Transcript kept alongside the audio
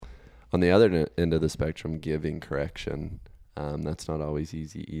On the other end of the spectrum, giving correction, that's not always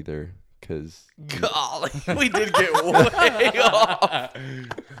easy either. Because golly, we did get way off.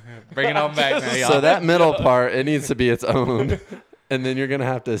 Bring it on back now, y'all. So that middle part, it needs to be its own. And then you're going to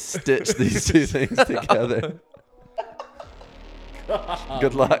have to stitch these two things together.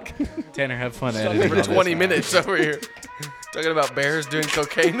 Good luck. Tanner, have fun editing. For 20 minutes over here. Talking about bears doing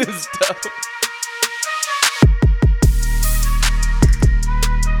cocaine and stuff.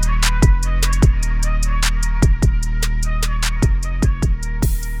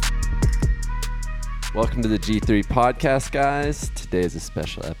 Welcome to the G3 podcast, guys. Today is a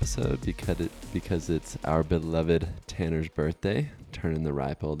special episode because it's our beloved Tanner's birthday, turning the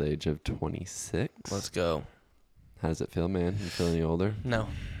ripe old age of 26. Let's go. How does it feel, man? You feel any older? No,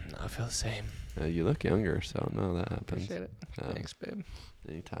 I feel the same. You look younger, so no, that happens. Appreciate it. Thanks, babe.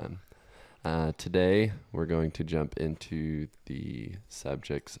 Anytime. Today, we're going to jump into the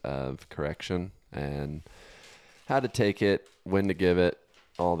subjects of correction and how to take it, when to give it,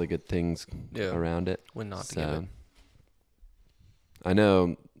 all the good things around it. When not to give it. I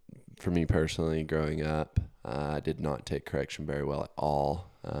know for me personally, growing up, I did not take correction very well at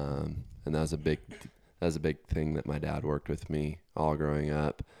all. And that was a big thing that my dad worked with me all growing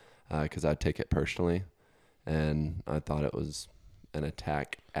up, because I'd take it personally. And I thought it was an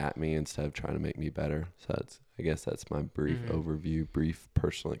attack at me instead of trying to make me better. So I guess that's my brief overview, brief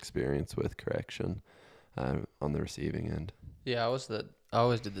personal experience with correction on the receiving end. Yeah, I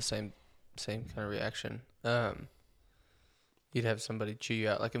always did the same kind of reaction. You'd have somebody chew you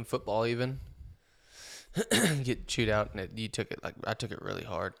out, like in football even. Get chewed out, and I took it really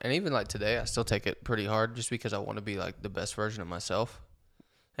hard. And even like today, I still take it pretty hard just because I want to be like the best version of myself.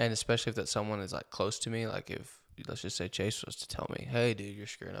 And especially if that someone is like close to me, like if, let's just say Chase was to tell me, hey dude, you're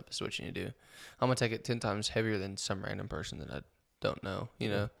screwing up, this is what you need to do. I'm going to take it 10 times heavier than some random person that I don't know, you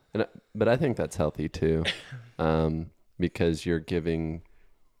know? But I think that's healthy too. Because you're giving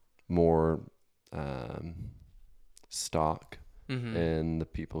more stock in the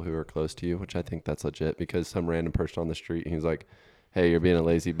people who are close to you, which I think that's legit, because some random person on the street, he's like, hey, you're being a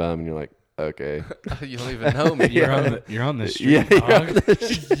lazy bum, and you're like, okay. You don't even know me. You're on the street.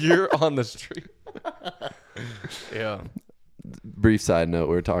 Yeah, You're on the street. Yeah. Brief side note,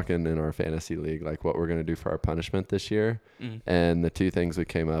 we were talking in our fantasy league, like what we're going to do for our punishment this year. And the two things we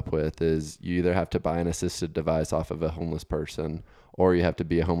came up with is you either have to buy an assisted device off of a homeless person, or you have to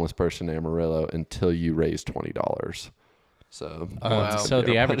be a homeless person in Amarillo until you raise $20. So, So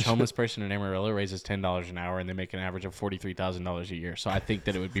the average homeless person in Amarillo raises $10 an hour, and they make an average of $43,000 a year. So I think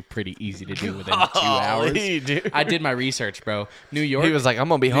that it would be pretty easy to do within 2 hours. Dude. I did my research, bro. New York. He was like, I'm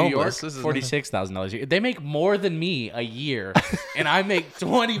going to be New homeless. York, $46,000 a year. They make more than me a year, and I make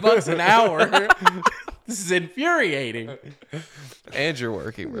 $20 an hour. This is infuriating. And you're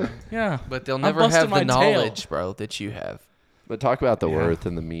working, bro. Yeah. But they'll never have the knowledge, bro, that you have. But talk about the worth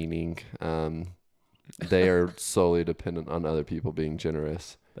and the meaning. They are solely dependent on other people being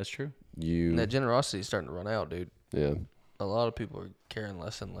generous. That's true. And that generosity is starting to run out, dude. Yeah. A lot of people are caring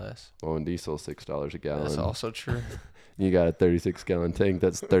less and less. Well, and diesel's $6 a gallon. That's also true. You got a 36-gallon tank.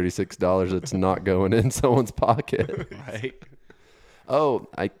 That's $36 that's not going in someone's pocket. Right. Oh,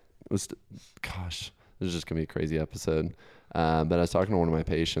 this is just going to be a crazy episode. But I was talking to one of my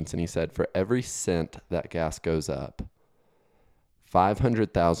patients, and he said for every cent that gas goes up,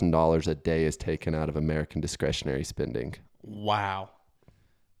 $500,000 a day is taken out of American discretionary spending. Wow.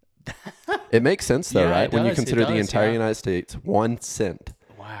 It makes sense, though, Yeah, right? it When you does, consider it the does, entire yeah. United States, 1 cent.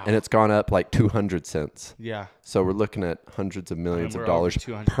 Wow. And it's gone up like 200 cents. Yeah. So we're looking at hundreds of millions of we're dollars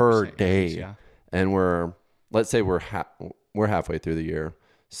over 200% per day. increase, yeah. And let's say we're halfway through the year.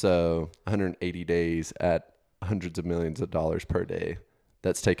 So 180 days at hundreds of millions of dollars per day.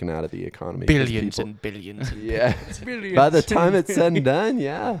 That's taken out of the economy. Billions and billions. Yeah. Billions. By the time it's said and done,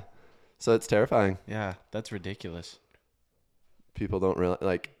 yeah. So it's terrifying. Yeah, that's ridiculous. People don't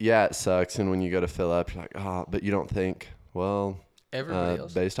really it sucks. And when you go to fill up, you're like, but you don't think, well, Everybody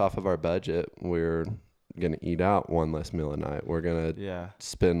else. based off of our budget, we're going to eat out one less meal a night. We're going to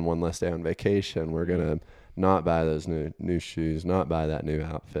spend one less day on vacation. We're going to not buy those new shoes, not buy that new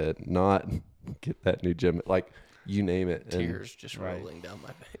outfit, not get that new gym. Like, you name it. Tears just rolling down my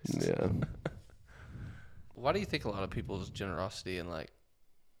face. Yeah. Why do you think a lot of people's generosity and I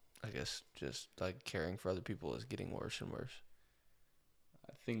guess just caring for other people is getting worse and worse?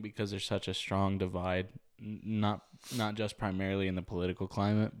 I think because there's such a strong divide, not just primarily in the political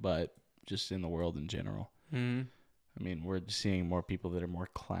climate, but just in the world in general. Mm-hmm. I mean, we're seeing more people that are more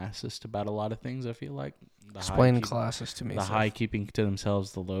classist about a lot of things, I feel like. Explain classist to me. The high keeping to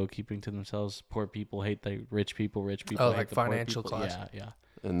themselves, the low keeping to themselves. Poor people hate the rich people, rich people hate like the financial poor people. class. Yeah.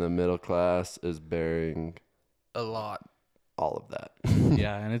 And the middle class is bearing A lot. all of that.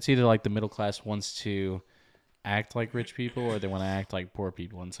 Yeah, and it's either like the middle class wants to act like rich people or they want to act like poor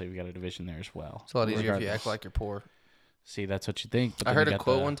people, and so we got a division there as well. It's a lot easier if you Regardless. act like you're poor. See, that's what you think. But I then heard you a got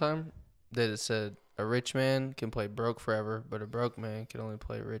quote one time that it said, "A rich man can play broke forever, but a broke man can only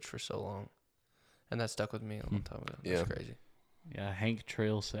play rich for so long." And that stuck with me a long time ago. Yeah. That's crazy. Yeah, Hank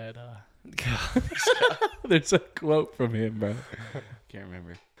Trail said, there's a quote from him, bro. Can't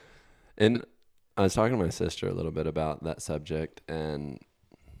remember. And I was talking to my sister a little bit about that subject, and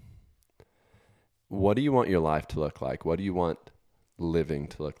what do you want your life to look like? What do you want living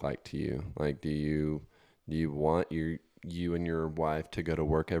to look like to you? Like, do you want you and your wife to go to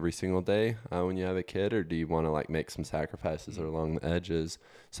work every single day when you have a kid, or do you want to like make some sacrifices along the edges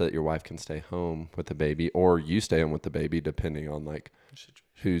so that your wife can stay home with the baby, or you stay home with the baby, depending on like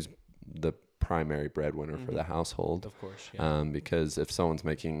who's the primary breadwinner for the household? Of course, yeah. Because if someone's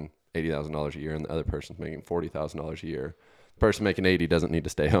making $80,000 a year and the other person's making $40,000 a year, the person making 80 doesn't need to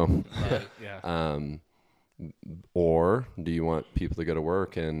stay home. Right, yeah. Or do you want people to go to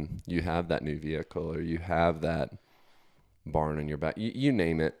work and you have that new vehicle, or you have that barn in your back? You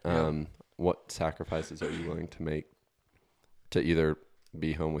name it. What sacrifices are you willing to make to either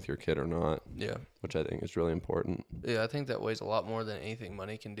be home with your kid or not? Yeah. Which I think is really important. Yeah, I think that weighs a lot more than anything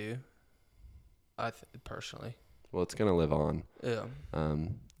money can do. Personally. Well, it's going to live on. Yeah.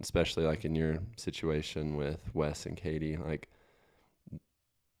 Especially like in your situation with Wes and Katie. Like,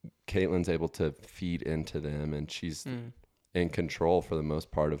 Caitlin's able to feed into them, and she's in control for the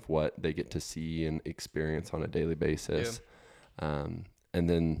most part of what they get to see and experience on a daily basis. Yeah. And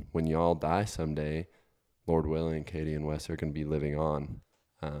then when y'all die someday, Lord willing, Katie and Wes are going to be living on.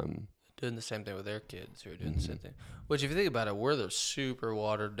 Doing the same thing with their kids who are doing the same thing. Which, if you think about it, we're the super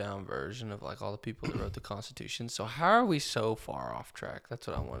watered down version of like all the people that wrote the Constitution. So how are we so far off track? That's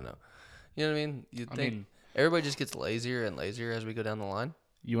what I want to know. You know what I mean? You'd think everybody just gets lazier and lazier as we go down the line.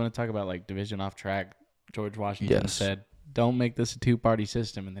 You want to talk about like division off track? George Washington said, "Don't make this a two-party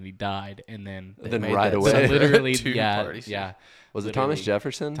system," and then he died, and then right away, so literally, Two-party yeah. Was it Thomas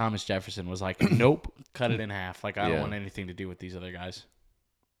Jefferson? Thomas Jefferson was like, "Nope, cut it in half. Like I don't want anything to do with these other guys."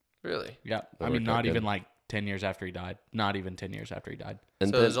 Really? Yeah. I mean, not even like 10 years after he died. Not even 10 years after he died. And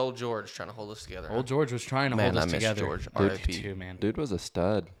so it was old George trying to hold us together. Old George was trying to hold us together. George. R.I.P. too, man. Dude was a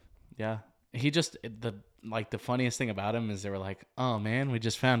stud. Yeah. He just the funniest thing about him is they were like, "Oh man, we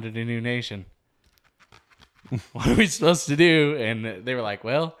just founded a new nation. What are we supposed to do?" And they were like,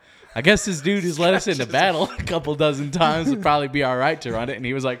 "Well, I guess this dude has led us into battle a couple dozen times. Would probably be all right to run it." And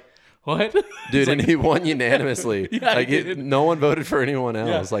he was like, "What?" Dude, and he won unanimously. No one voted for anyone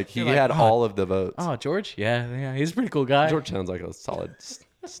else. Yeah. Like, he had all of the votes. "Oh, George? Yeah, he's a pretty cool guy." George sounds like a solid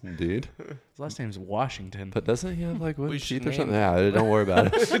dude. His last name's Washington. But doesn't he have like wooden teeth or name something? Yeah, don't worry about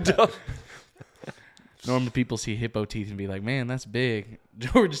it. Normally people see hippo teeth and be like, "Man, that's big."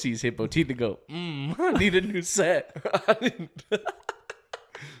 George sees hippo teeth and go, "I need a new set."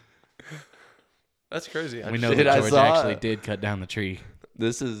 That's crazy. We know that George actually did cut down the tree.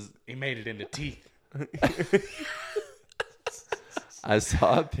 He made it into teeth. I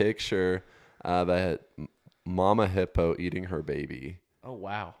saw a picture of a mama hippo eating her baby. Oh,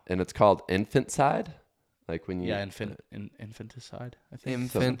 wow. And it's called infanticide. Like when you... Yeah, infanticide, I think.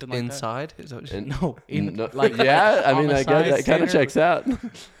 Infant like inside? Is that what No. Yeah, I mean, I guess that kind of checks out.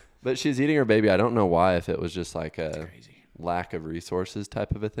 But she's eating her baby. I don't know why, if it was just like a lack of resources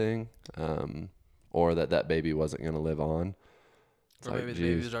type of a thing, or that baby wasn't going to live on. It's or maybe the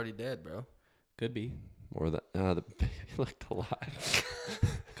baby was already dead, bro. Could be. Or the baby looked alive.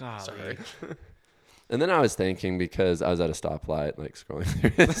 God. Sorry. And then I was thinking, because I was at a stoplight, like scrolling through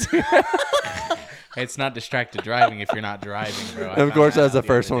Instagram. It's not distracted driving if you're not driving, bro. And of course, I was the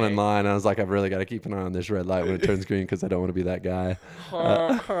first one in line. I was like, I've really got to keep an eye on this red light when it turns green, because I don't want to be that guy.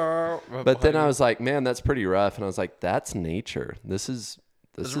 But then I was like, man, that's pretty rough. And I was like, that's nature. This is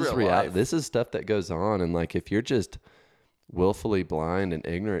reality. Life. This is stuff that goes on. And like, if you're just willfully blind and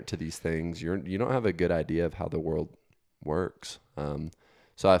ignorant to these things, you don't have a good idea of how the world works.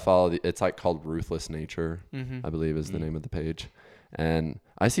 So I follow it's like called Ruthless Nature, I believe is the name of the page. And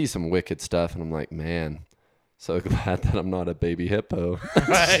I see some wicked stuff, and I'm like, man, so glad that I'm not a baby hippo.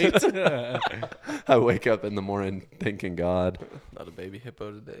 Right. I wake up in the morning thanking God. Not a baby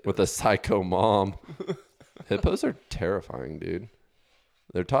hippo today. With a psycho mom. Hippos are terrifying, dude.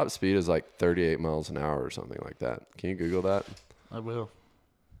 Their top speed is like 38 miles an hour or something like that. Can you Google that? I will.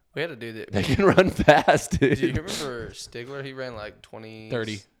 We had to do that. They can run fast, dude. Do you remember Stigler? He ran like 28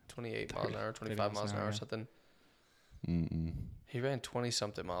 miles an hour, 25 miles an hour or something. Mm-mm. He ran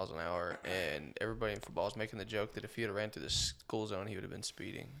 20-something miles an hour, and everybody in football is making the joke that if he had ran through the school zone, he would have been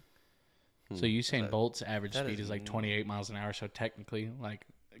speeding. So Usain Bolt's average speed is like 28 miles an hour. So technically, like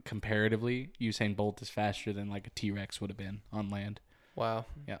comparatively, Usain Bolt is faster than like a T-Rex would have been on land. Wow.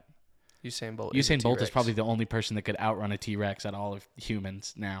 Yeah. Usain Bolt. Usain Bolt is probably the only person that could outrun a T-Rex out of all of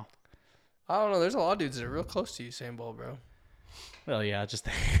humans now. I don't know. There's a lot of dudes that are real close to Usain Bolt, bro. Well, yeah, just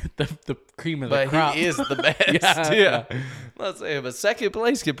the cream of the crop. But he is the best. yeah. Let's say, but second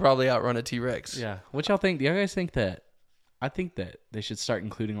place could probably outrun a T-Rex. Yeah. What y'all think? Do you guys think that? I think that they should start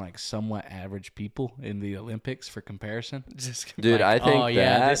including like somewhat average people in the Olympics for comparison. Dude, I think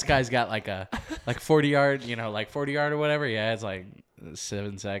this guy's got like a 40-yard, like 40-yard or whatever. Yeah, it's like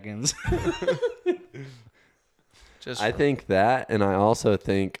 7 seconds. I think that, and I also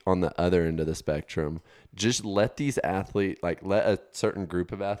think on the other end of the spectrum, just let these athletes, like let a certain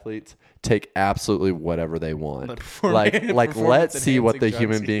group of athletes take absolutely whatever they want. Let's see what the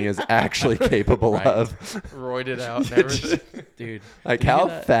human being is actually capable of. Roided out and everything. Dude. Like how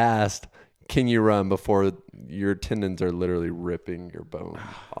fast can you run before your tendons are literally ripping your bone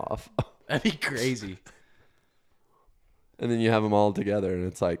off? That'd be crazy. And then you have them all together, and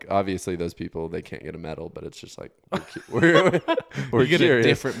it's like, obviously those people, they can't get a medal, but it's just like, we're you get curious. a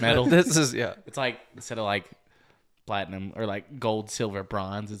different medal. This is, yeah. It's like, instead of like platinum or like gold, silver,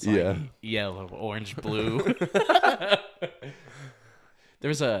 bronze, it's like yellow, orange, blue.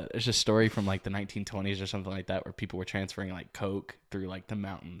 There's a story from like the 1920s or something like that where people were transferring like coke through like the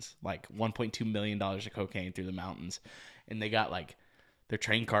mountains, like $1.2 million of cocaine through the mountains. And they got like their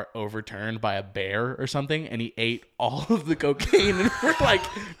train car overturned by a bear or something, and he ate all of the cocaine. And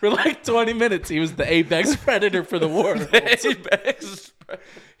for like 20 minutes, he was the apex predator for the war.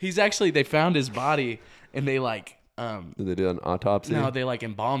 He's actually, they found his body, and they like did they do an autopsy? No, they like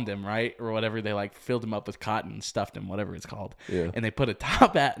embalmed him, right, or whatever. They like filled him up with cotton, stuffed him, whatever it's called. Yeah. And they put a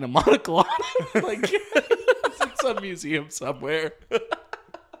top hat and a monocle on him, like it's in some museum somewhere.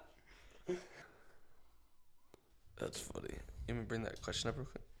 That's funny. You want me to bring that question up real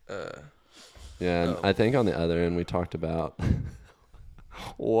quick? Yeah, and I think on the other end we talked about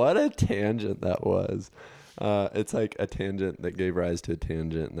what a tangent that was. It's like a tangent that gave rise to a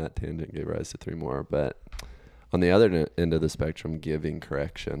tangent, and that tangent gave rise to three more. But on the other end of the spectrum, giving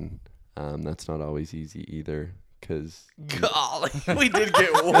correction, that's not always easy either. Because golly, we did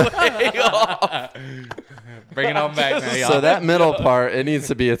get way off. Bring it on back now, y'all. So that middle part, it needs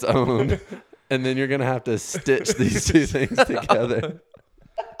to be its own. And then you're going to have to stitch these two things together.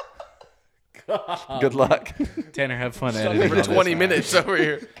 Good luck. Tanner, have fun editing. For 20 minutes over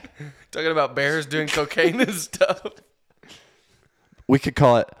here. Talking about bears doing cocaine and stuff. We could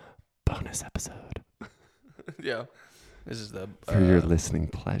call it bonus episode. Yeah. This is the... For your listening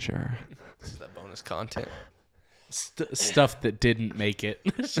pleasure. This is that bonus content. Stuff that didn't make it.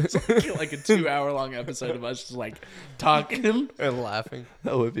 It's just like a 2-hour-long episode of us just like talking and laughing.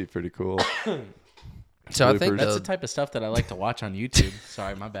 That would be pretty cool. So I think that's the type of stuff that I like to watch on YouTube.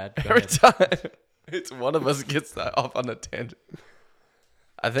 Sorry, my bad. Go every ahead. time it's one of us gets that off on a tangent.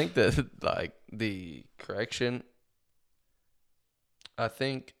 I think that like the correction, I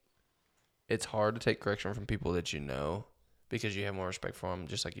think it's hard to take correction from people that you know because you have more respect for them,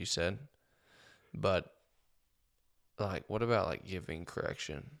 just like you said. But like, what about like giving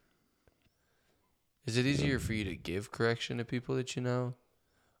correction? Is it easier for you to give correction to people that you know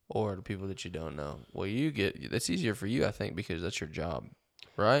or to people that you don't know? Well, that's easier for you, I think, because that's your job,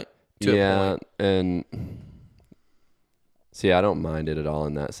 right? Yeah, and see, I don't mind it at all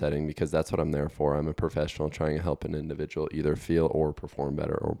in that setting because that's what I'm there for. I'm a professional trying to help an individual either feel or perform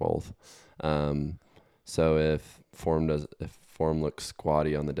better or both. So if form looks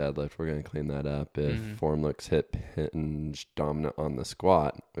squatty on the deadlift, we're going to clean that up. If form looks hip hinge dominant on the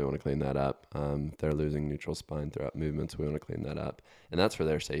squat, we want to clean that up. If they're losing neutral spine throughout movements, we want to clean that up. And that's for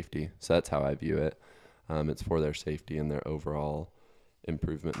their safety. So that's how I view it. It's for their safety and their overall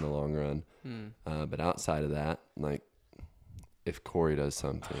improvement in the long run. But outside of that, like if Corey does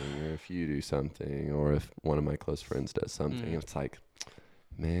something or if you do something or if one of my close friends does something, it's like,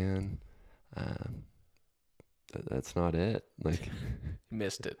 man, that's not it. Like you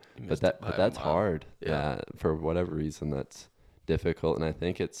missed it. But that's hard. Yeah. For whatever reason, that's difficult. And I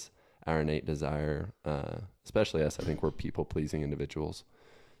think it's our innate desire, especially us. I think we're people pleasing individuals.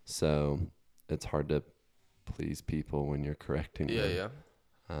 So it's hard to please people when you're correcting them.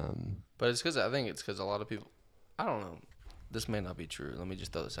 Yeah. But it's because a lot of people, I don't know. This may not be true. Let me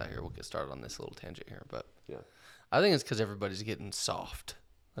just throw this out here. We'll get started on this little tangent here. But yeah, I think it's because everybody's getting soft.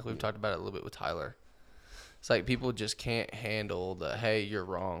 Like we've talked about it a little bit with Tyler. It's like people just can't handle the, hey, you're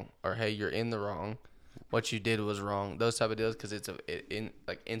wrong, or hey, you're in the wrong, what you did was wrong. Those type of deals, because it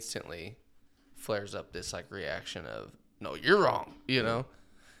instantly flares up this like reaction of, no, you're wrong, you know.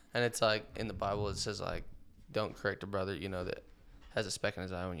 And it's like in the Bible it says like, don't correct a brother, you know, that has a speck in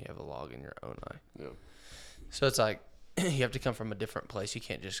his eye when you have a log in your own eye. Yeah. So it's like you have to come from a different place. You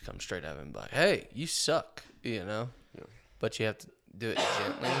can't just come straight at him and be like, hey, you suck, you know. Yeah. But you have to do it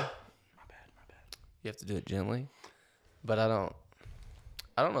gently. My bad. You have to do it gently. But I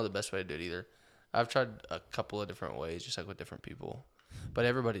don't know the best way to do it either. I've tried a couple of different ways, just like with different people. But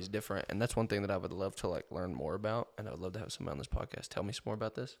everybody's different, and that's one thing that I would love to like learn more about, and I would love to have somebody on this podcast tell me some more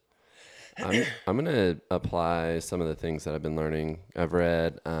about this. I'm gonna apply some of the things that I've been learning. I've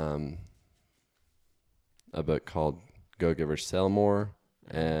read a book called Go Givers Sell More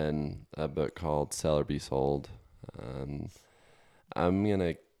and a book called Sell or Be Sold. I'm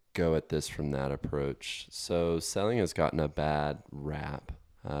gonna go at this from that approach. So selling has gotten a bad rap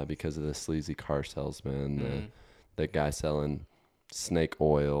because of the sleazy car salesman, the guy selling snake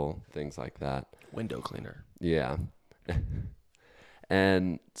oil, things like that. Window cleaner. Yeah.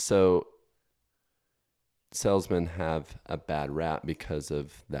 And so salesmen have a bad rap because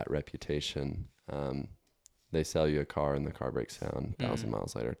of that reputation. They sell you a car and the car breaks down 1,000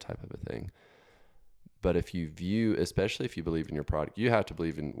 miles later type of a thing. But if you view, especially if you believe in your product, you have to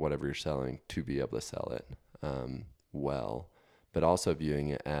believe in whatever you're selling to be able to sell it well, but also viewing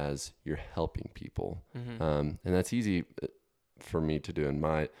it as you're helping people. And that's easy for me to do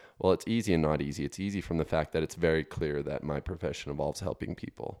it's easy and not easy. It's easy from the fact that it's very clear that my profession involves helping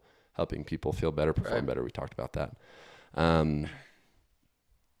people feel better, perform better. We talked about that.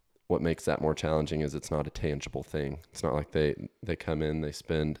 What makes that more challenging is it's not a tangible thing. It's not like they come in, they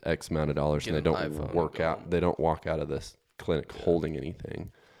spend X amount of dollars, and they don't they don't walk out of this clinic holding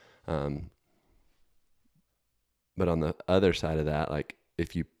anything. But on the other side of that, like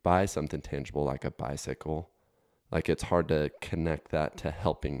if you buy something tangible like a bicycle, like it's hard to connect that to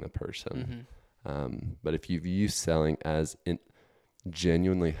helping the person. But if you view selling as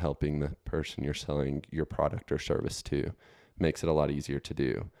genuinely helping the person you're selling your product or service to, makes it a lot easier to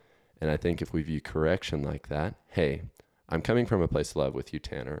do. And I think if we view correction like that, hey, I'm coming from a place of love with you,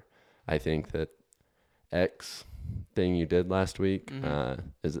 Tanner. I think that X thing you did last week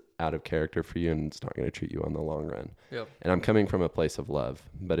is out of character for you and it's not going to treat you on the long run. Yep. And I'm coming from a place of love.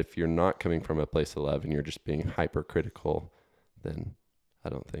 But if you're not coming from a place of love and you're just being hypercritical, then I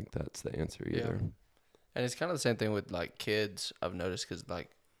don't think that's the answer either. Yeah. And it's kind of the same thing with like kids, I've noticed, because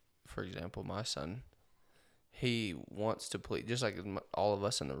like, for example, my son, he wants to please, just like all of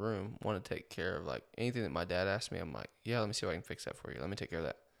us in the room want to take care of like anything that my dad asks me. I'm like, yeah, let me see if I can fix that for you. Let me take care of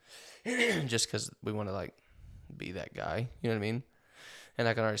that. Just because we want to like be that guy, you know what I mean? And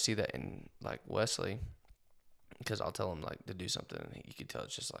I can already see that in like Wesley, because I'll tell him like to do something and you can tell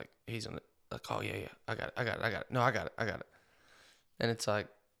it's just like he's in it, like, oh yeah, I got it. No, I got it. And it's like,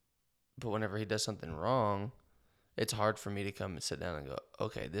 but whenever he does something wrong, it's hard for me to come and sit down and go,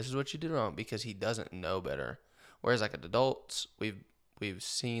 okay, this is what you did wrong, because he doesn't know better. Whereas like adults, we've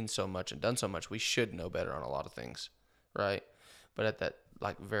seen so much and done so much, we should know better on a lot of things, right? But at that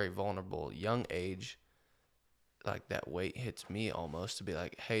like very vulnerable young age, like that weight hits me almost to be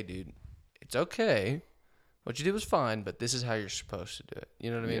like, hey dude, it's okay. What you did was fine, but this is how you're supposed to do it.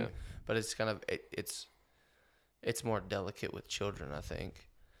 You know what I mean? Yeah. But it's kind of, it's more delicate with children, I think.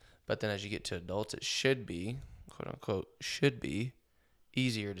 But then as you get to adults, it should be, quote unquote, should be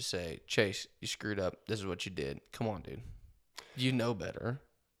easier to say, Chase, you screwed up. This is what you did. Come on, dude. You know better.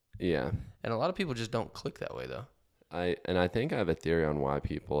 Yeah. And a lot of people just don't click that way, though. I think I have a theory on why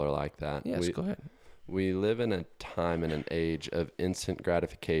people are like that. Yes, go ahead. We live in a time and an age of instant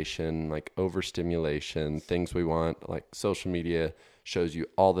gratification, like overstimulation, things we want, like social media shows you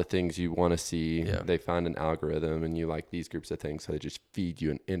all the things you want to see. Yeah. They find an algorithm and you like these groups of things, so they just feed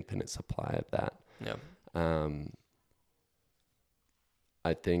you an infinite supply of that. Yeah.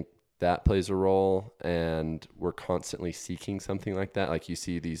 I think that plays a role, and we're constantly seeking something like that. Like you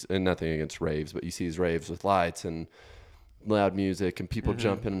see these, and nothing against raves, but you see these raves with lights and loud music and people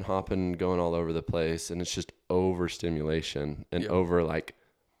jumping and hopping and going all over the place, and it's just overstimulation and over like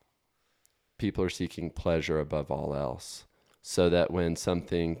people are seeking pleasure above all else, so that when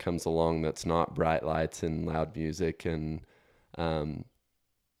something comes along that's not bright lights and loud music and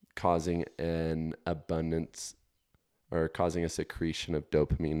causing an abundance or causing a secretion of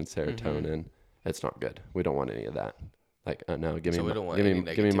dopamine and serotonin, it's not good. We don't want any of that. Like, no, give me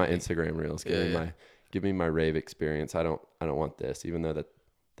my Instagram reels. Give me my rave experience. I don't want this, even though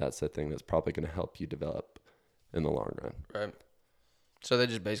that's the thing that's probably going to help you develop in the long run. Right. So they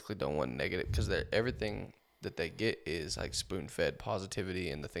just basically don't want negative, because everything that they get is like spoon-fed positivity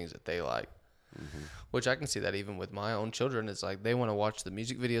and the things that they like. Which I can see that even with my own children. It's like they want to watch the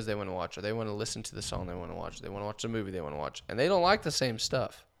music videos they want to watch, or they want to listen to the song they want to watch. They want to watch the movie they want to watch, and they don't like the same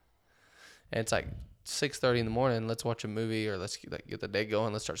stuff. And it's like 6:30 in the morning. Let's watch a movie, or let's get the day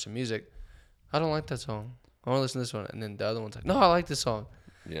going. Let's start some music. I don't like that song. I want to listen to this one. And then the other one's like, no, I like this song.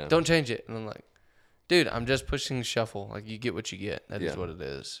 Yeah. Don't change it. And I'm like, dude, I'm just pushing shuffle. Like, you get what you get. That is what it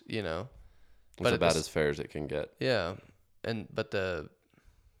is, you know. It's about as fair as it can get. Yeah. But the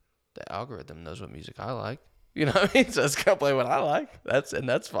algorithm knows what music I like. You know what I mean? So it's gonna play what I like.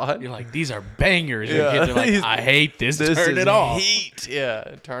 That's fine. You're like, these are bangers. Yeah. Your kids are like, I hate this. Turn it off. Heat.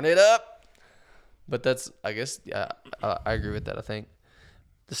 Yeah. Turn it up. But that's, I guess, yeah, I agree with that. I think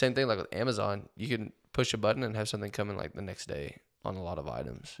the same thing like with Amazon. You can push a button and have something come in like the next day on a lot of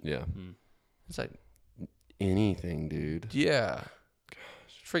items. Yeah. It's like anything, dude. Yeah.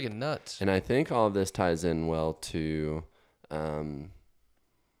 Gosh. It's freaking nuts. And I think all of this ties in well to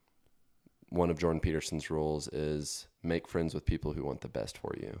one of Jordan Peterson's rules is make friends with people who want the best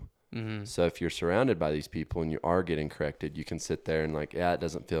for you. Mm-hmm. So if you're surrounded by these people and you are getting corrected, you can sit there and like, yeah, it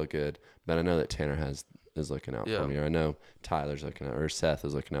doesn't feel good, but I know that Tanner is looking out for me, or I know Tyler's looking out, or Seth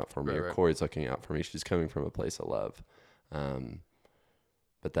is looking out for me, or Corey's looking out for me. She's coming from a place of love.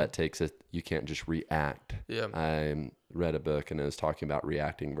 But that takes it. You can't just react. Yeah. I read a book and it was talking about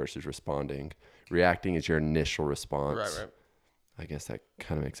reacting versus responding. Reacting is your initial response. Right. I guess that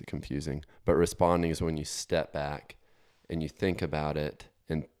kind of makes it confusing. But responding is when you step back and you think about it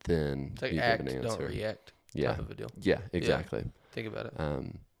and then It's like you act, give an answer. don't react. Yeah. Type of a deal. Yeah, exactly. Yeah. Think about it.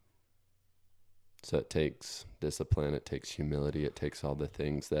 So it takes discipline, it takes humility, it takes all the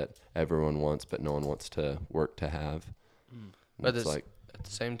things that everyone wants but no one wants to work to have. But it's like at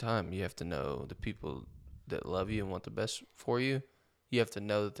the same time, you have to know the people that love you and want the best for you. You have to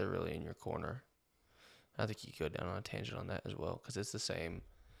know that they're really in your corner. I think you go down on a tangent on that as well, because it's the same.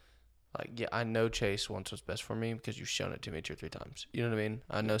 Like, yeah, I know Chase wants what's best for me because you've shown it to me 2 or 3 times. You know what I mean?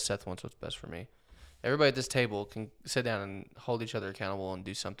 I know Seth wants what's best for me. Everybody at this table can sit down and hold each other accountable and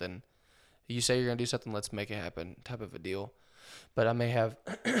do something. You say you're going to do something, let's make it happen, type of a deal. But I may have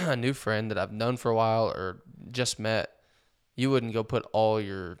a new friend that I've known for a while or just met. You wouldn't go put all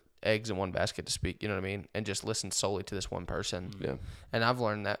your eggs in one basket, to speak, you know what I mean? And just listen solely to this one person. Yeah. And I've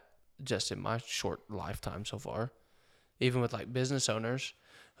learned that just in my short lifetime so far. Even with like business owners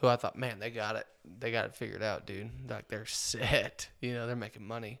who I thought, man, they got it figured out, dude. Like, they're set, you know, they're making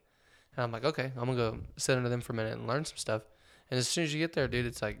money. And I'm like, okay, I'm going to go sit under them for a minute and learn some stuff. And as soon as you get there, dude,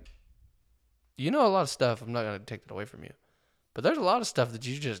 it's like, you know a lot of stuff. I'm not going to take that away from you. But there's a lot of stuff that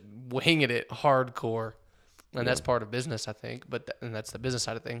you just winging it hardcore. And that's part of business, I think. And that's the business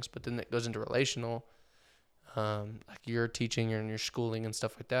side of things. But then it goes into relational, like your teaching and your schooling and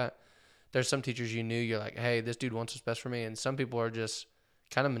stuff like that. There's some teachers you knew, you're like, hey, this dude wants what's best for me. And some people are just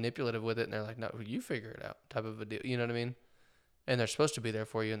kind of manipulative with it. And they're like, no, you figure it out, type of a deal. You know what I mean? And they're supposed to be there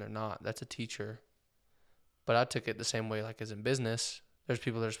for you, and they're not. That's a teacher. But I took it the same way, like as in business. There's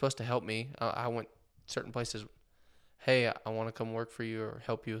people that are supposed to help me. I went certain places, hey, I want to come work for you or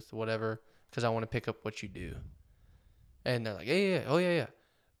help you with whatever because I want to pick up what you do. And they're like, yeah.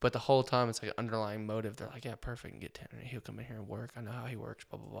 But the whole time it's like an underlying motive. They're like, yeah, perfect, and get Tanner. He'll come in here and work. I know how he works,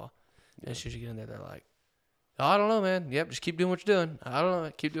 blah, blah, blah. And as soon as you get in there, they're like, oh, I don't know, man. Yep, just keep doing what you're doing. I don't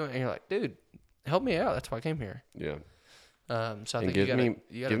know. Keep doing it. And you're like, dude, help me out. That's why I came here. Yeah. So I think give you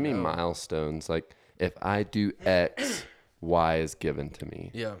gotta me know. milestones. Like, if I do X, Y is given to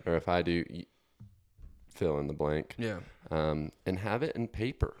me. Yeah. Or if I do fill in the blank. Yeah. And have it in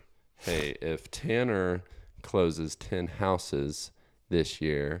paper. Hey, if Tanner closes 10 houses this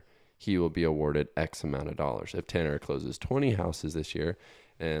year, he will be awarded X amount of dollars. If Tanner closes 20 houses this year,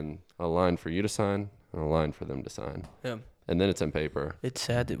 and a line for you to sign and a line for them to sign. Yeah. And then it's in paper. It's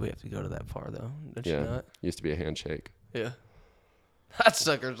sad that we have to go to that far, though. Don't you know it? Used to be a handshake. Yeah. That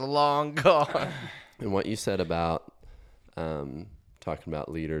sucker's long gone. And what you said about talking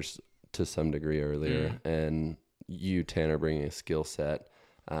about leaders to some degree earlier, and you, Tanner, bringing a skill set.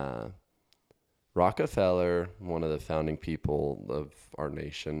 Rockefeller, one of the founding people of our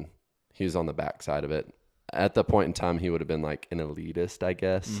nation, he was on the backside of it. At the point in time, he would have been like an elitist, I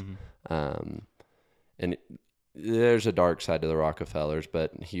guess. And there's a dark side to the Rockefellers,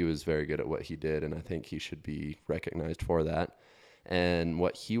 but he was very good at what he did, and I think he should be recognized for that. And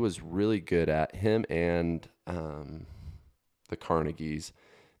what he was really good at, him and the Carnegies,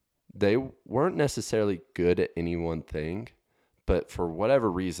 they weren't necessarily good at any one thing, but for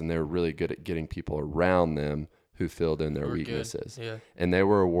whatever reason, they were really good at getting people around them who filled in their weaknesses. Yeah. And they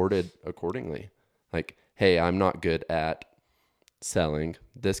were awarded accordingly. Like, hey, I'm not good at selling.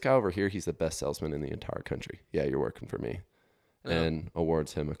 This guy over here, he's the best salesman in the entire country. Yeah, you're working for me. and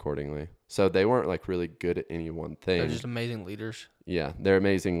awards him accordingly. So they weren't like really good at any one thing. They're just amazing leaders. Yeah, they're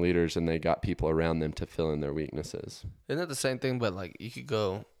amazing leaders, and they got people around them to fill in their weaknesses. Isn't that the same thing? But like you could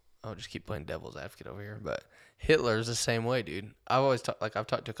go, I'll just keep playing devil's advocate over here. But Hitler's the same way, dude. I've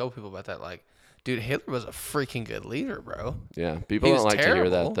talked to a couple people about that. Like, dude, Hitler was a freaking good leader, bro. Yeah, people He don't was like to hear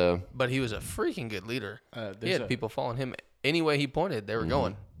terrible, that though. But he was a freaking good leader. He There's had people following him any way he pointed. They were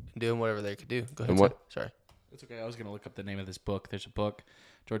going and doing whatever they could do. Go ahead. And what- Sorry. It's okay. I was going to look up the name of this book. There's a book.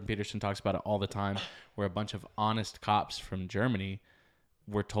 Jordan Peterson talks about it all the time, where a bunch of honest cops from Germany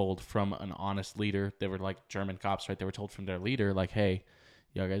were told from an honest leader. They were like German cops, right? They were told from their leader, like, hey,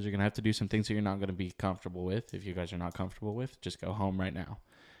 you guys are going to have to do some things that you're not going to be comfortable with. If you guys are not comfortable with, just go home right now.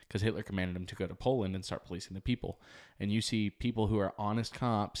 Because Hitler commanded them to go to Poland and start policing the people. And you see people who are honest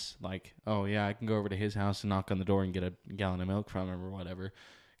cops, like, oh, yeah, I can go over to his house and knock on the door and get a gallon of milk from him or whatever.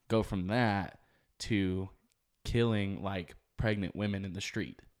 Go from that to killing like pregnant women in the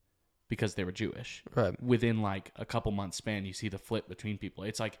street because they were Jewish. Right. Within like a couple months span, you see the flip between people.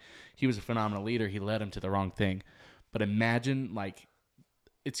 It's like he was a phenomenal leader. He led them to the wrong thing. But imagine, like,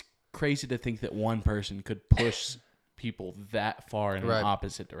 it's crazy to think that one person could push people that far in an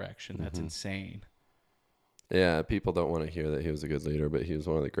opposite direction. That's insane. Yeah, people don't want to hear that he was a good leader, but he was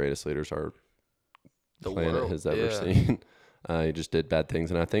one of the greatest leaders our planet has ever seen. He just did bad things,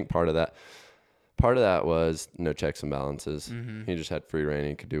 and I think part of that was no checks and balances. He just had free reign.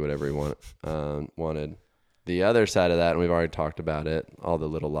 He could do whatever he wanted. The other side of that, and we've already talked about it, all the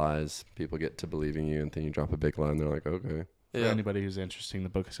little lies. People get to believing you, and then you drop a big lie, and they're like, okay. For anybody who's interested, the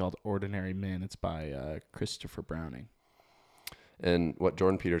book is called Ordinary Men. It's by Christopher Browning. And what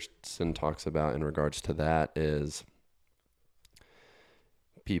Jordan Peterson talks about in regards to that is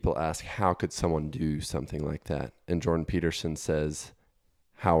people ask, how could someone do something like that? And Jordan Peterson says,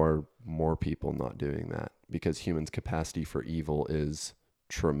 how are more people not doing that? Because humans' capacity for evil is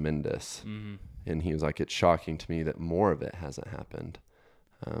tremendous. And he was like, it's shocking to me that more of it hasn't happened.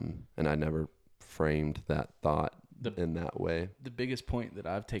 And I never framed that thought in that way. The biggest point that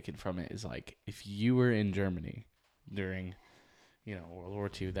I've taken from it is, like, if you were in Germany during, World War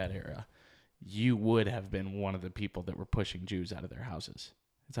II, that era, you would have been one of the people that were pushing Jews out of their houses.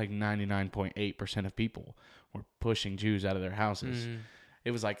 It's like 99.8% of people were pushing Jews out of their houses. It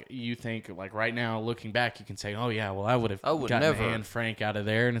was like, you think, like, right now, looking back, you can say, oh, yeah, well, I would have gotten Anne Frank out of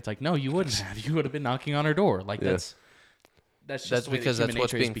there. And it's like, no, you wouldn't have. You would have been knocking on her door. Like, that's just because that's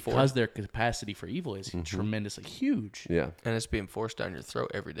what's being because forced. their capacity for evil is tremendously huge. Yeah. And it's being forced down your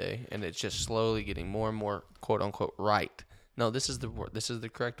throat every day. And it's just slowly getting more and more, quote unquote, right. No, this is the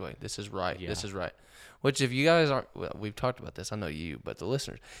correct way. This is right. Yeah. This is right. Which, if you guys aren't, well, we've talked about this. I know you, but the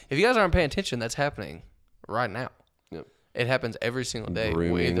listeners, if you guys aren't paying attention, that's happening right now. Yep. It happens every single day.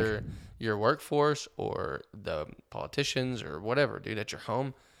 Grooming. Either your workforce or the politicians or whatever, dude, at your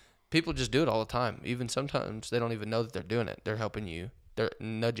home. People just do it all the time. Even sometimes they don't even know that they're doing it. They're helping you. They're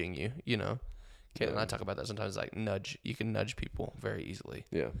nudging you, Kayla and I talk about that sometimes, like nudge. You can nudge people very easily.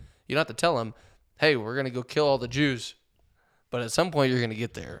 Yeah. You don't have to tell them, hey, we're going to go kill all the Jews. But at some point, you're going to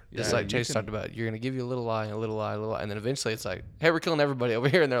get there. Just like Chase talked about. You're going to give you a little lie, a little lie, a little lie. And then eventually it's like, hey, we're killing everybody over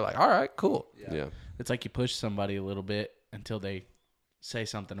here. And they're like, all right, cool. Yeah. It's like you push somebody a little bit until they say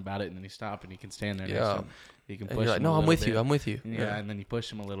something about it, and then you stop, and you can stand there next to them. You can push and you're like, them no, a I'm little with bit. you. I'm with you. Yeah, and then you push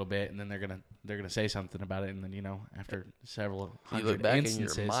them a little bit, and then they're gonna say something about it, and then after several hundred look back and you're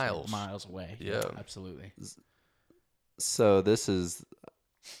instances, miles away. Yeah. Absolutely. So this is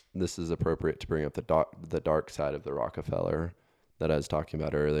appropriate to bring up the dark side of the Rockefeller that I was talking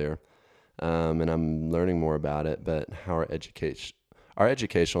about earlier, and I'm learning more about it. But how our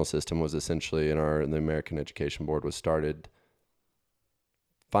educational system was essentially the American Education Board was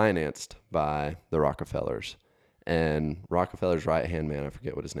financed by the Rockefellers, and Rockefeller's right-hand man, I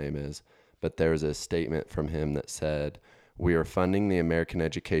forget what his name is, but there was a statement from him that said, we are funding the American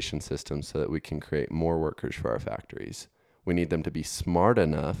education system so that we can create more workers for our factories. We need them to be smart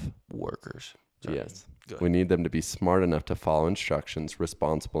enough. Workers. Sorry. Yes. We need them to be smart enough to follow instructions,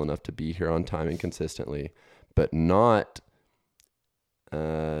 responsible enough to be here on time and consistently, but not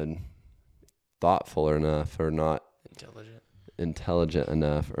thoughtful enough or not intelligent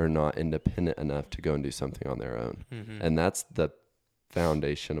enough or not independent enough to go and do something on their own. And that's the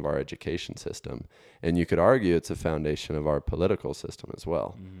foundation of our education system. And you could argue it's a foundation of our political system as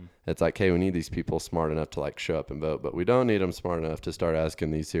well. It's like, hey, we need these people smart enough to like show up and vote, but we don't need them smart enough to start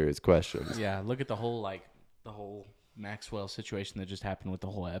asking these serious questions. Yeah, look at the whole Maxwell situation that just happened with the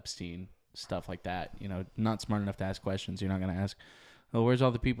whole Epstein stuff like that. Not smart enough to ask questions. You're not going to ask, oh, where's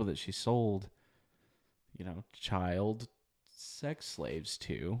all the people that she sold, child sex slaves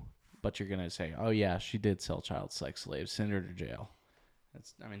to? but you're gonna say, "Oh yeah, she did sell child sex slaves. Send her to jail."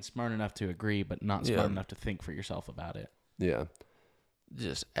 That's, I mean, smart enough to agree, but not smart enough to think for yourself about it. Yeah.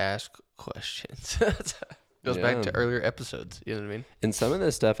 Just ask questions. Goes back to earlier episodes. You know what I mean? And some of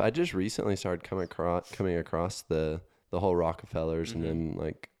this stuff, I just recently started coming across the whole Rockefellers and then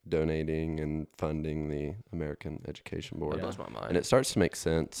like donating and funding the American Education Board. That blows my mind. And it starts to make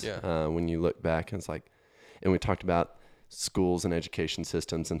sense when you look back. And it's like, and we talked about schools and education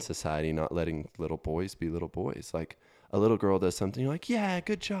systems and society not letting little boys be little boys. Like a little girl does something, you're like, yeah,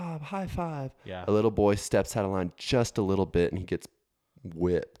 good job, high five. Yeah. A little boy steps out of line just a little bit and he gets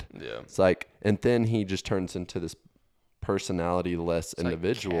whipped. Yeah. It's like, and then he just turns into this personality-less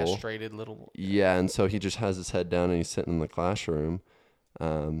individual. Like castrated little. Yeah, and so he just has his head down and he's sitting in the classroom.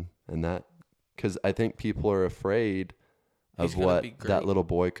 And that, because I think people are afraid of what that little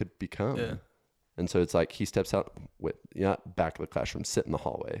boy could become. Yeah. And so it's like he steps out with back of the classroom, sit in the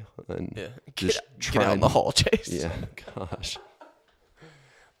hallway, and just get out in the hall, Chase. Yeah, gosh.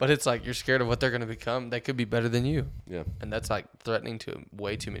 But it's like you're scared of what they're going to become. They could be better than you. Yeah. And that's like threatening to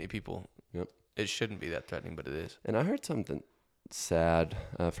way too many people. Yep. It shouldn't be that threatening, but it is. And I heard something sad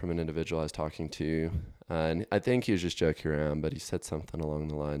from an individual I was talking to, and I think he was just joking around, but he said something along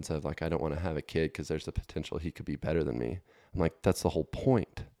the lines of like, I don't want to have a kid because there's a potential he could be better than me. I'm like, that's the whole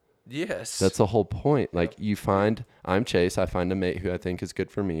point. Yes. That's the whole point. Like I'm Chase, I find a mate who I think is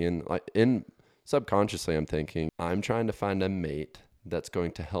good for me. And like subconsciously I'm thinking, I'm trying to find a mate that's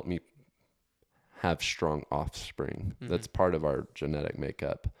going to help me have strong offspring. Mm-hmm. That's part of our genetic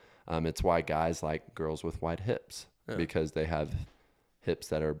makeup. It's why guys like girls with wide hips because they have hips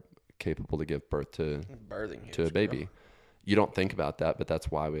that are capable to give birth to a baby. Girl. You don't think about that, but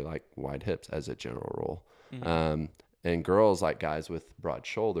that's why we like wide hips as a general rule. Mm-hmm. And girls like guys with broad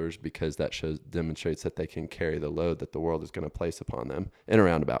shoulders because that demonstrates that they can carry the load that the world is going to place upon them in a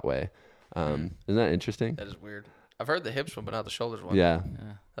roundabout way. Isn't that interesting? That is weird. I've heard the hips one, but not the shoulders one. Yeah.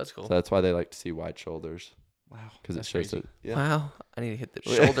 That's cool. So that's why they like to see wide shoulders. Wow. Because it shows that. Yeah. Wow. I need to hit the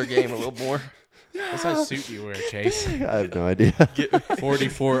shoulder game a little more. What size suit do you wear, Chase? I have no idea.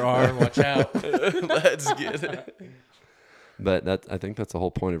 44R, watch out. Let's get it. But I think that's the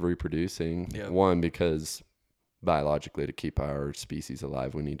whole point of reproducing. Yeah. One, because biologically to keep our species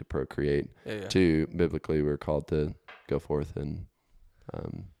alive, we need to procreate. Yeah. Two, biblically, we're called to go forth and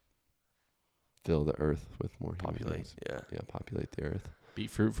fill the earth with more populate. Populate the earth. Be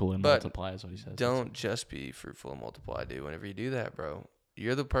fruitful and multiply is what he says. Don't just be fruitful and multiply, dude. Whenever you do that, bro,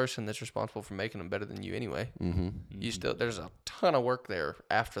 you're the person that's responsible for making them better than you anyway. Mm-hmm. There's a ton of work there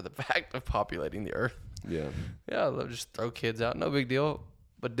after the fact of populating the earth. Yeah. Yeah, they'll just throw kids out. No big deal.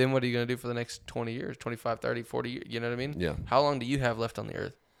 But then what are you going to do for the next 20 years, 25, 30, 40 years? You know what I mean? Yeah. How long do you have left on the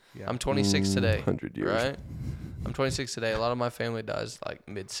earth? Yeah. I'm 26 today. 100 years. Right? I'm 26 today. A lot of my family dies like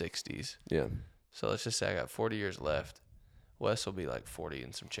mid-60s. Yeah. So let's just say I got 40 years left. Wes will be like 40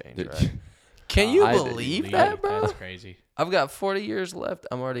 and some change, right? Can you believe that, bro? That's crazy. I've got 40 years left.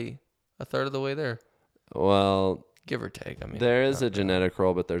 I'm already a third of the way there. Well, give or take. I mean, there is a genetic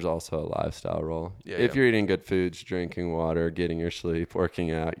role, but there's also a lifestyle role. Yeah, if you're eating good foods, drinking water, getting your sleep, working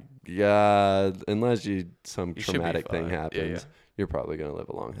out, unless some traumatic thing happens, you're probably going to live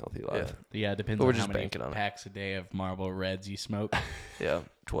a long, healthy life. Yeah, it depends on how many packs a day of Marlboro Reds you smoke.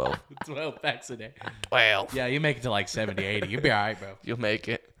 12. 12 packs a day. 12. Yeah, you make it to like 70, 80. You'll be all right, bro. You'll make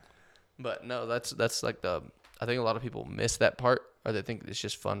it. But no, that's like I think a lot of people miss that part, or they think it's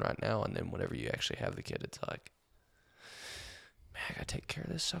just fun right now, and then whenever you actually have the kid, it's like, man, I gotta take care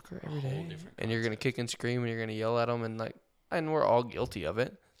of this sucker every day. And you're gonna kick and scream, and you're gonna yell at them, and we're all guilty of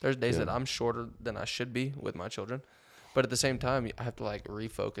it. There's days that I'm shorter than I should be with my children, but at the same time, I have to like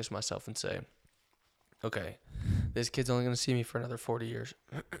refocus myself and say, okay, this kid's only gonna see me for another 40 years.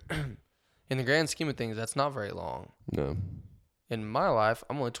 In the grand scheme of things, that's not very long. No. In my life,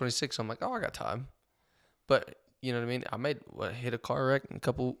 I'm only 26, so I'm like, oh, I got time. But you know what I mean? I hit a car wreck in a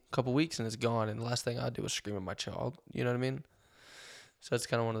couple weeks, and it's gone. And the last thing I do was scream at my child. You know what I mean? So it's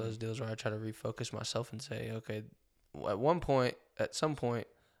kind of one of those deals where I try to refocus myself and say, okay, at some point,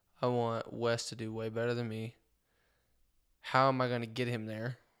 I want Wes to do way better than me. How am I going to get him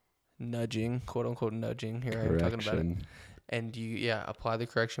there? Nudging, quote unquote nudging. Here I am talking about it. And you, apply the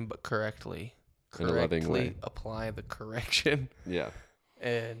correction, but correctly. Correctly apply the correction. Yeah.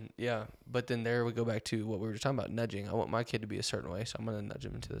 And but then there we go back to what we were talking about, nudging. I want my kid to be a certain way, so I'm going to nudge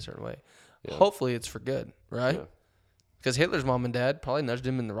him into a certain way. Yeah. Hopefully it's for good, right? Because Hitler's mom and dad probably nudged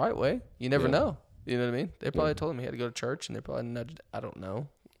him in the right way. You never know. You know what I mean? They probably told him he had to go to church, and they probably nudged. I don't know.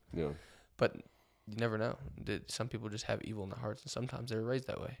 Yeah. But you never know. Some people just have evil in their hearts, and sometimes they're raised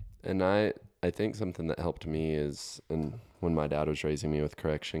that way. And I think something that helped me is, and when my dad was raising me with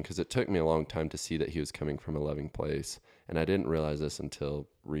correction, because it took me a long time to see that he was coming from a loving place. And I didn't realize this until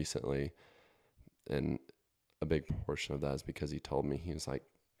recently. And a big portion of that is because he told me, he was like,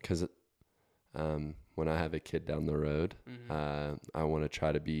 because when I have a kid down the road, I want to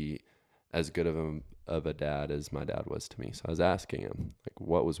try to be as good of a dad as my dad was to me. So I was asking him, like,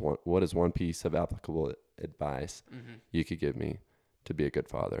 what is one piece of applicable advice you could give me to be a good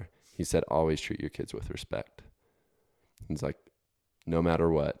father? He said, always treat your kids with respect. He's like, no matter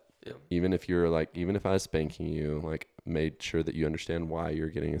what, even if I was spanking you, like, made sure that you understand why you're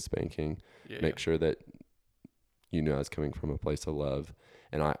getting a spanking. Make sure that you know I was coming from a place of love.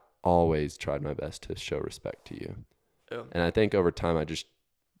 And I always tried my best to show respect to you. Yeah. And I think over time I just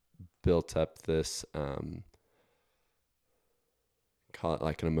built up this, call it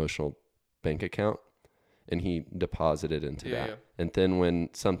like an emotional bank account, and he deposited into that. Yeah. And then when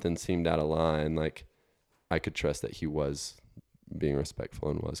something seemed out of line, like, I could trust that he was being respectful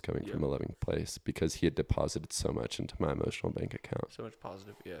and was coming from a loving place because he had deposited so much into my emotional bank account. So much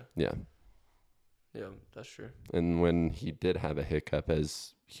positive, yeah. Yeah. Yeah, that's true. And when he did have a hiccup,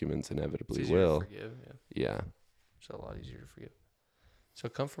 as humans inevitably will. To forgive, yeah. It's a lot easier to forgive. So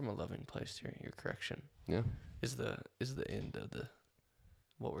come from a loving place here. Your correction. Yeah. Is the end of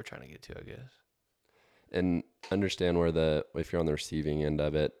what we're trying to get to, I guess. And understand if you're on the receiving end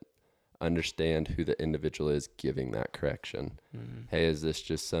of it, understand who the individual is giving that correction. Hey, is this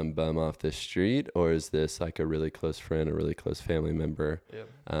just some bum off the street, or is this like a really close friend, a really close family member?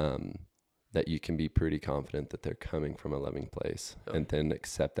 That you can be pretty confident that they're coming from a loving place, and then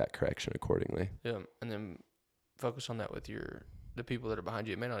accept that correction accordingly. Yeah, and then focus on that with the people that are behind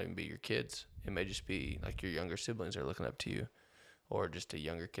you. It may not even be your kids. It may just be like your younger siblings that are looking up to you, or just a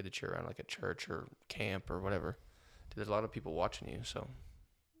younger kid that you're around, like at church or camp or whatever. There's a lot of people watching you, so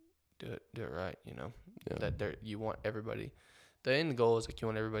do it right. You know, you want everybody. The end goal is like you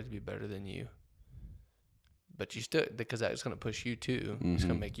want everybody to be better than you. But you still, because that's going to push you too. It's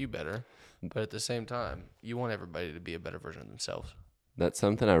going to make you better. But at the same time, you want everybody to be a better version of themselves. That's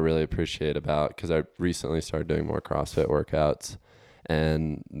something I really appreciate about, because I recently started doing more CrossFit workouts,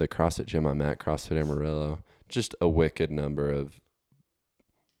 and the CrossFit gym I'm at, CrossFit Amarillo, just a wicked number of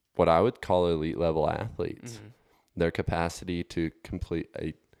what I would call elite level athletes. Their capacity to complete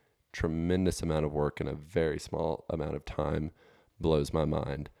a tremendous amount of work in a very small amount of time blows my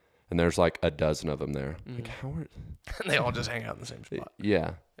mind. And there's like a dozen of them there. Like, how are they all just hang out in the same spot?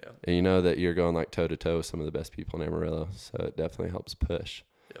 Yeah. And you know that you're going like toe to toe with some of the best people in Amarillo, so it definitely helps push.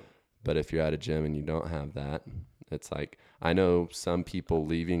 But if you're at a gym and you don't have that, it's like, I know some people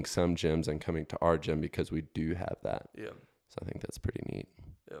leaving some gyms and coming to our gym because we do have that. So I think that's pretty neat.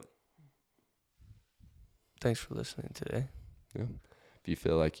 Thanks for listening today. If you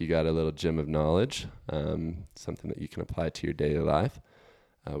feel like you got a little gem of knowledge, something that you can apply to your daily life,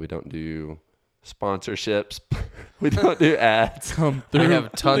 we don't do sponsorships. We don't do ads. Come through. We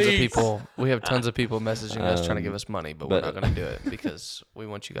have tons of people. We have tons of people messaging us trying to give us money, but we're not going to do it because we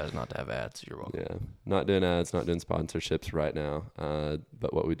want you guys not to have ads. You're welcome. Yeah, not doing ads, not doing sponsorships right now.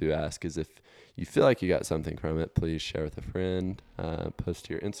 But what we do ask is, if you feel like you got something from it, please share with a friend, post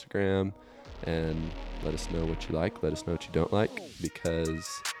to your Instagram, and let us know what you like. Let us know what you don't like,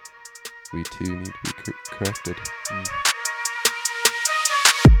 because we too need to be corrected.